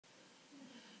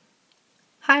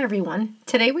Hi everyone.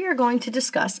 Today we are going to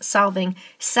discuss solving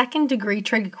second-degree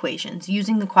trig equations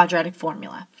using the quadratic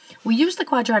formula. We use the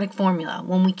quadratic formula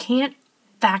when we can't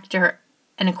factor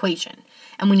an equation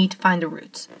and we need to find the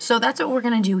roots. So that's what we're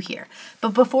going to do here. But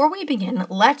before we begin,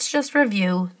 let's just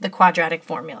review the quadratic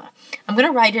formula. I'm going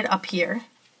to write it up here.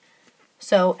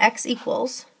 So x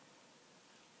equals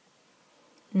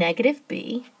negative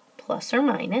b plus or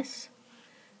minus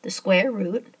the square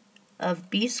root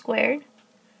of b squared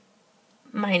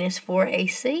minus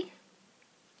 4ac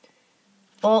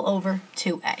all over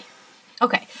 2a.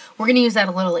 Okay, we're going to use that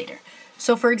a little later.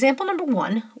 So for example number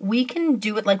 1, we can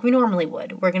do it like we normally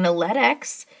would. We're going to let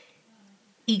x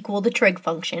equal the trig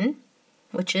function,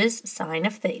 which is sine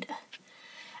of theta.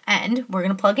 And we're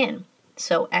going to plug in.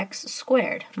 So x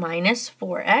squared minus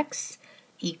 4x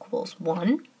equals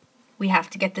 1. We have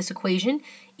to get this equation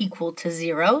equal to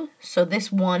 0, so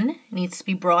this 1 needs to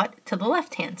be brought to the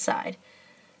left-hand side.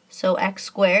 So x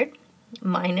squared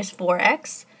minus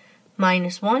 4x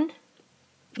minus 1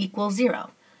 equals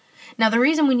 0. Now the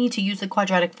reason we need to use the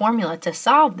quadratic formula to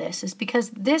solve this is because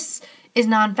this is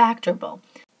non-factorable.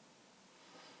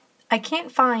 I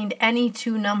can't find any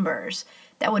two numbers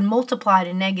that would multiply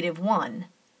to negative 1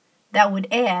 that would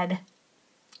add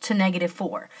to negative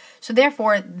 4. So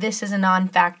therefore, this is a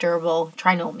non-factorable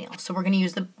trinomial. So we're going to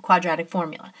use the quadratic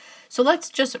formula. So let's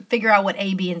just figure out what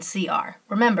a, b, and c are.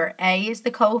 Remember, a is the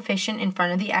coefficient in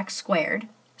front of the x squared,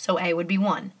 so a would be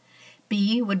 1.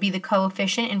 B would be the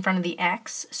coefficient in front of the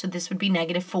x, so this would be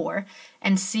negative 4.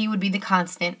 And c would be the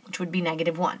constant, which would be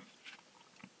negative 1.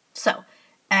 So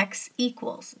x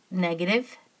equals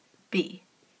negative b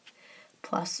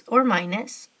plus or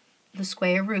minus the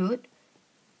square root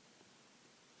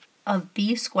of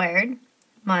b squared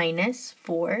minus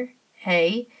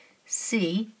 4ac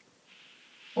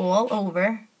all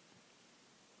over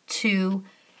 2a.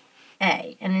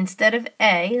 And instead of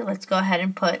a, let's go ahead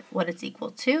and put what it's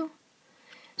equal to.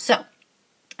 So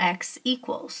x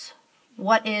equals,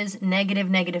 what is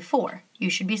negative 4? You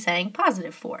should be saying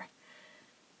positive 4.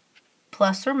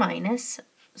 Plus or minus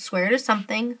square root of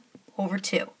something over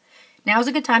 2. Now is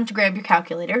a good time to grab your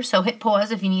calculator, so hit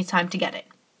pause if you need time to get it.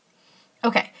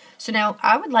 Okay, so now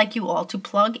I would like you all to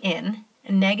plug in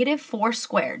negative 4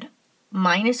 squared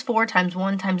minus 4 times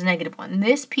 1 times negative 1.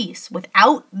 This piece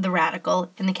without the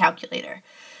radical in the calculator.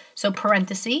 So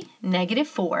parenthesis, negative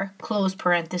 4, close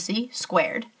parenthesis,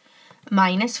 squared,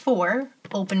 minus 4,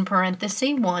 open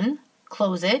parenthesis, 1,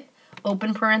 close it,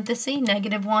 open parenthesis,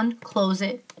 negative 1, close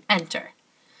it, enter.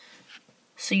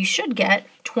 So you should get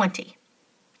 20.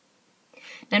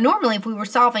 Now normally if we were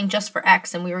solving just for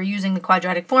x and we were using the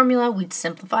quadratic formula, we'd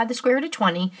simplify the square root of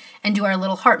 20 and do our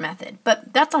little heart method,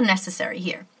 but that's unnecessary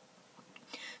here.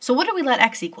 So what do we let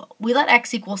x equal? We let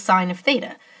x equal sine of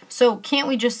theta. So can't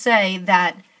we just say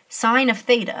that sine of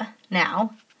theta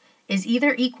now is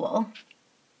either equal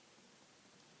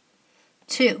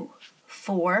to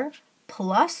 4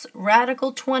 plus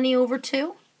radical 20 over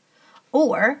 2,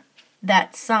 or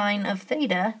that sine of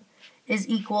theta is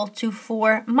equal to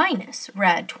 4 minus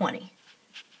rad 20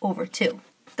 over 2.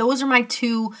 Those are my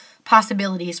two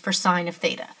possibilities for sine of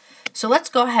theta. So let's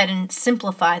go ahead and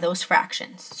simplify those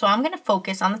fractions. So I'm going to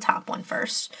focus on the top one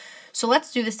first. So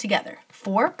let's do this together.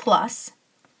 4 plus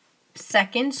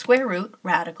second square root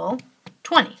radical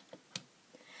 20.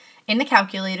 In the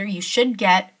calculator, you should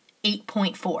get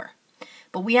 8.4.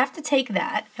 But we have to take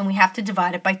that and we have to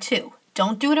divide it by 2.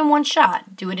 Don't do it in one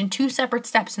shot. Do it in 2 separate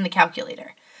steps in the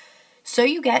calculator. So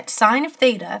you get sine of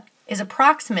theta is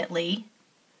approximately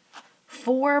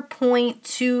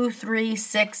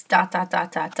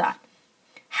 4.236 ...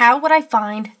 How would I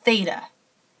find theta?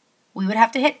 We would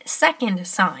have to hit second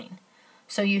sine.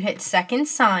 So you hit second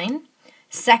sine,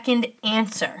 second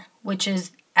answer, which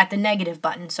is at the negative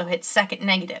button, so hit second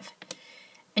negative.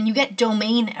 And you get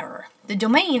domain error. The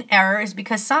domain error is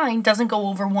because sine doesn't go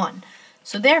over 1.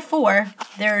 So therefore,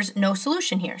 there's no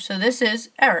solution here. So this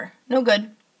is error. No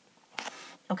good.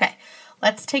 Okay,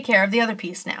 let's take care of the other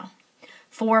piece now.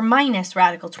 4 minus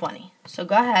radical 20. So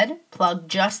go ahead, plug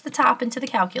just the top into the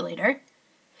calculator.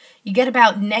 You get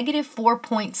about negative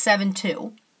 4.72.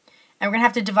 And we're going to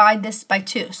have to divide this by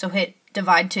 2. So hit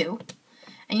divide 2.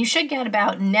 And you should get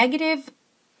about negative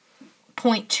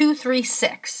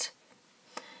 0.236.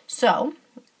 So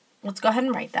let's go ahead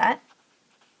and write that.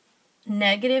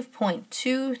 Negative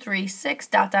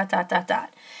 0.236 ...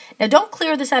 Now don't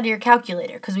clear this out of your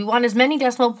calculator because we want as many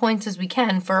decimal points as we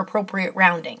can for appropriate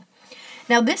rounding.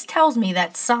 Now this tells me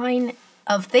that sine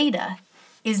of theta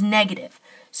is negative.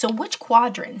 So which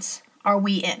quadrants are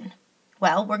we in?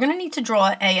 Well, we're going to need to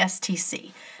draw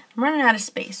ASTC. I'm running out of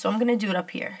space, so I'm going to do it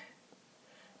up here.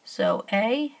 So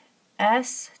A,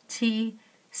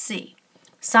 STC.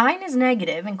 Sine is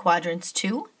negative in quadrants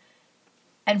 3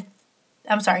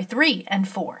 and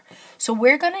 4. So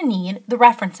we're going to need the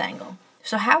reference angle.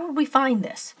 So how would we find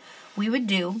this? We would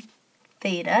do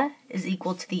theta is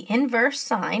equal to the inverse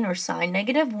sine, or sine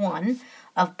 -1,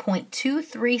 of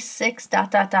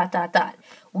 0.236 ...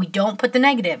 We don't put the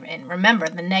negative in. Remember,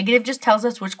 the negative just tells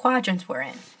us which quadrants we're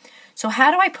in. So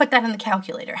how do I put that in the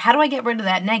calculator? How do I get rid of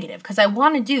that negative? Because I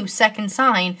want to do second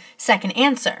sine, second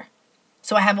answer.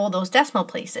 So I have all those decimal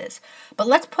places. But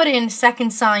let's put in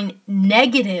second sine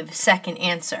negative second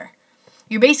answer.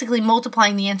 You're basically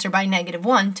multiplying the answer by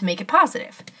 -1 to make it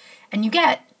positive. And you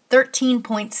get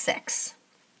 13.6.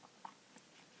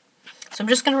 So I'm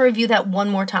just going to review that one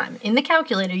more time. In the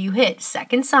calculator, you hit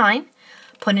second sine,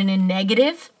 put in a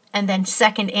negative, and then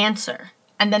second answer.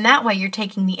 And then that way you're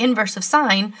taking the inverse of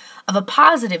sine of a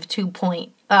positive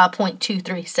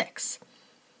 0.236.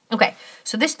 Okay,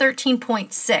 so this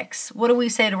 13.6, what do we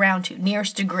say to round to?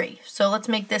 Nearest degree. So let's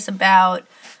make this about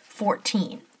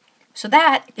 14. So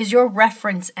that is your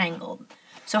reference angle.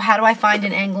 So how do I find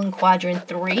an angle in quadrant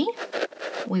 3?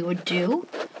 We would do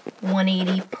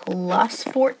 180 plus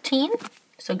 14.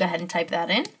 So go ahead and type that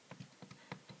in.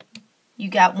 You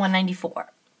got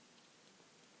 194.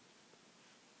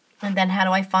 And then how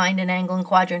do I find an angle in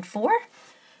quadrant 4?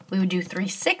 We would do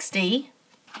 360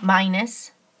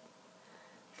 minus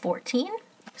 14.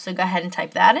 So go ahead and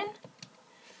type that in.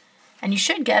 And you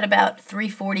should get about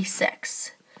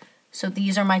 346. So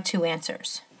these are my two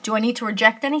answers. Do I need to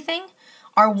reject anything?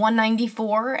 Are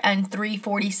 194 and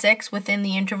 346 within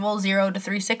the interval 0 to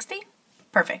 360?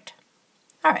 Perfect.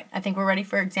 All right, I think we're ready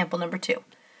for example number 2.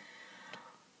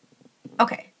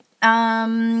 Okay.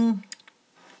 3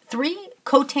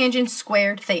 cotangent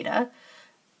squared theta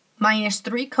minus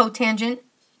 3 cotangent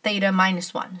theta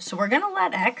minus 1. So we're going to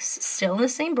let x, still in the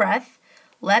same breath,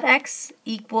 let x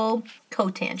equal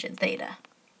cotangent theta.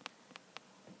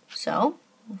 So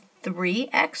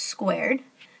 3x squared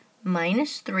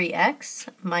minus 3x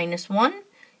minus 1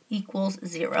 equals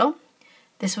 0.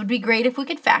 This would be great if we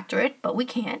could factor it, but we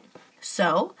can't.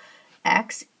 So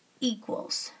x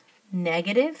equals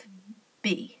negative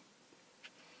b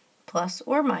plus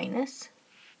or minus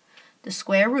the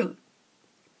square root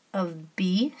of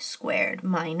b squared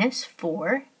minus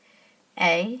 4ac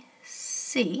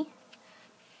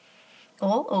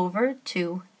all over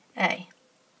 2a.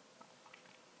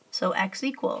 So x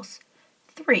equals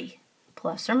 3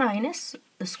 plus or minus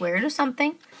the square root of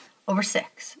something over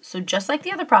 6. So just like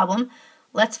the other problem,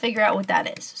 let's figure out what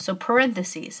that is. So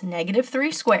parentheses, negative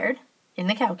 3 squared in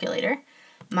the calculator,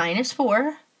 minus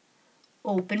 4,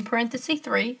 open parenthesis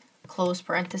 3, close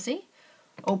parenthesis,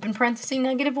 open parenthesis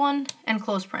negative 1, and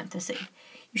close parenthesis.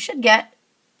 You should get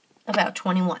about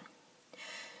 21.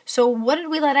 So what did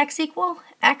we let x equal?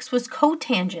 X was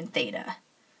cotangent theta.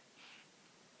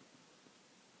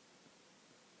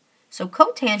 So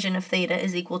cotangent of theta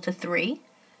is equal to 3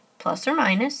 plus or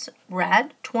minus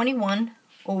rad 21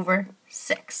 over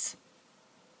 6.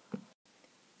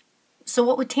 So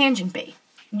what would tangent be?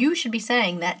 You should be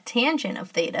saying that tangent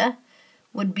of theta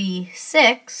would be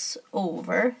 6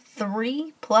 over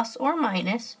 3 plus or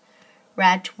minus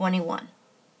rad 21.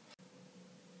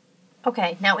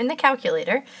 Okay, now in the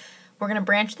calculator, we're going to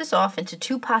branch this off into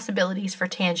 2 possibilities for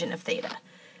tangent of theta.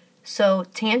 So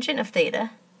tangent of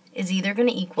theta is either going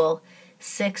to equal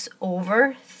 6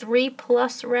 over 3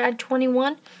 plus rad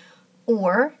 21,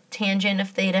 or tangent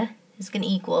of theta is going to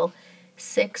equal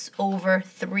 6 over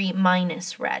 3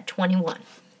 minus rad 21.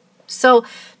 So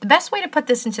the best way to put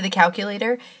this into the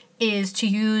calculator is to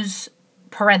use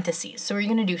parentheses. So we're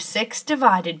going to do 6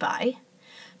 divided by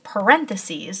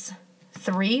parentheses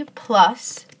 3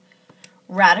 plus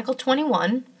radical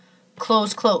 21,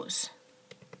 close, close,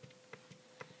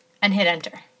 and hit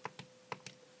enter.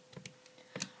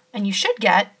 And you should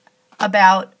get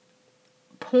about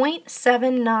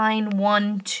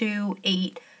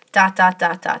 0.79128 ...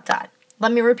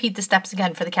 Let me repeat the steps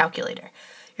again for the calculator.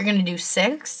 You're going to do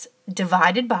 6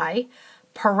 divided by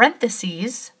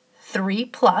parentheses 3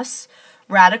 plus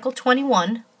radical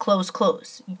 21, close,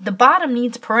 close. The bottom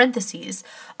needs parentheses,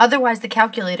 otherwise the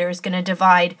calculator is going to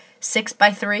divide 6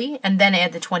 by 3 and then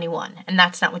add the 21, and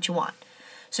that's not what you want.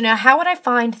 So now how would I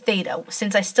find theta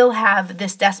since I still have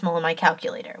this decimal in my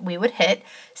calculator? We would hit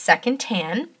second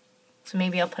tan, so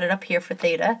maybe I'll put it up here for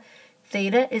theta.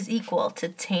 Theta is equal to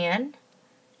tan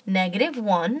negative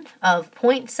 1 of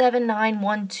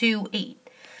 0.79128.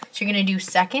 So you're going to do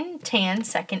second tan,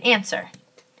 second answer.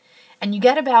 And you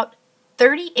get about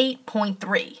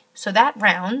 38.3. So that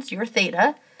rounds your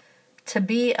theta to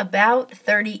be about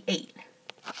 38.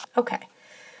 Okay.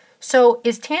 So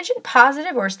is tangent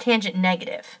positive or is tangent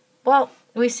negative? Well,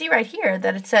 we see right here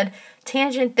that it said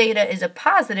tangent theta is a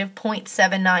positive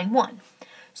 0.791.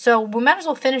 So we might as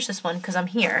well finish this one because I'm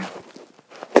here.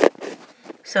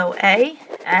 So A,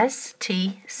 S,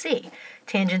 T, C.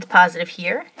 Tangent's positive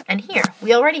here and here.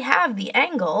 We already have the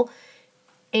angle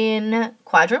in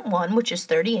quadrant 1, which is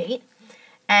 38.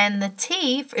 And the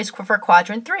T is for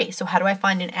quadrant 3. So how do I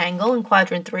find an angle in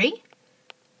quadrant 3?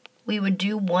 We would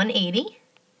do 180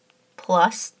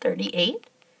 plus 38.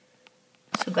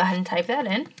 So go ahead and type that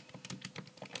in.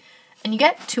 And you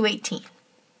get 218.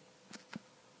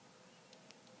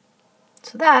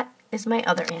 So that is my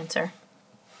other answer.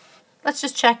 Let's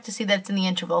just check to see that it's in the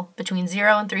interval between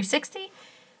 0 and 360.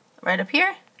 Right up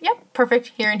here. Yep,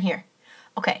 perfect, here and here.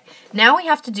 Okay, now we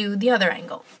have to do the other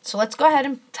angle. So let's go ahead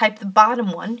and type the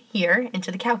bottom one here into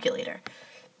the calculator.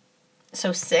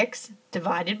 So 6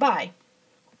 divided by.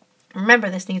 Remember,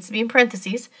 this needs to be in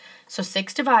parentheses. So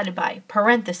 6 divided by,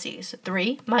 parentheses,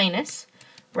 3 minus,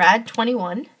 rad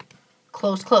 21,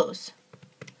 close, close.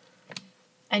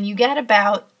 And you get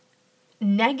about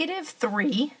negative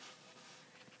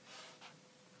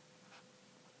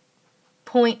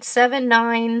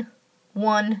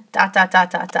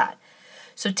 3.791 ...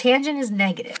 So tangent is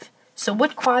negative. So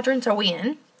what quadrants are we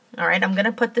in? All right, I'm going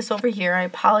to put this over here. I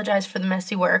apologize for the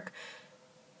messy work.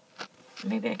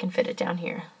 Maybe I can fit it down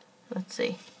here. Let's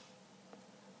see.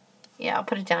 Yeah, I'll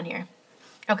put it down here.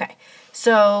 Okay,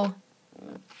 so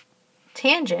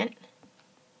tangent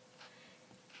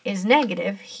is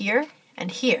negative here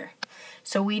and here.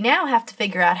 So we now have to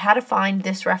figure out how to find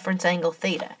this reference angle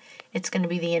theta. It's going to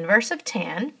be the inverse of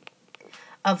tan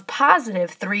of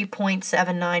positive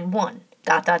 3.791 ...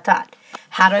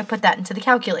 How do I put that into the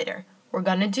calculator? We're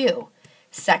going to do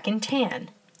second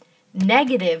tan,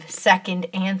 negative second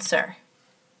answer.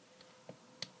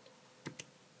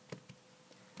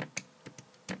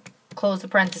 Close the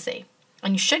parenthesis.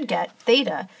 And you should get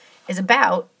theta is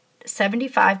about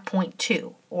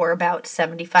 75.2 or about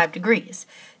 75 degrees.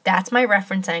 That's my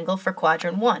reference angle for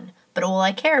quadrant 1. But all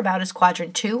I care about is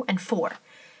quadrant 2 and 4.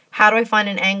 How do I find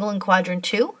an angle in quadrant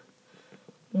 2?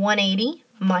 180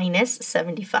 minus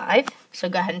 75. So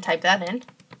go ahead and type that in.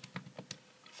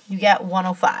 You get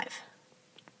 105.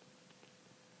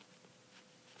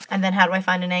 And then how do I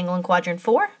find an angle in quadrant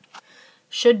 4?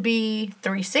 Should be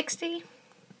 360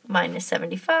 minus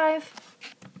 75.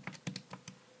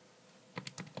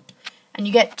 And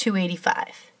you get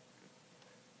 285.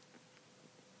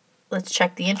 Let's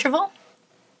check the interval.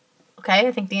 Okay,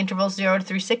 I think the interval is 0 to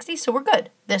 360, so we're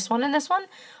good. This one and this one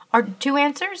are two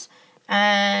answers,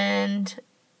 and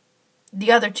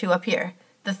the other two up here,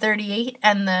 the 38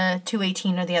 and the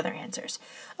 218 are the other answers.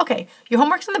 Okay, your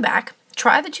homework's in the back.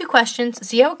 Try the two questions,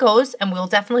 see how it goes, and we'll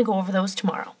definitely go over those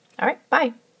tomorrow. All right,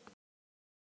 bye.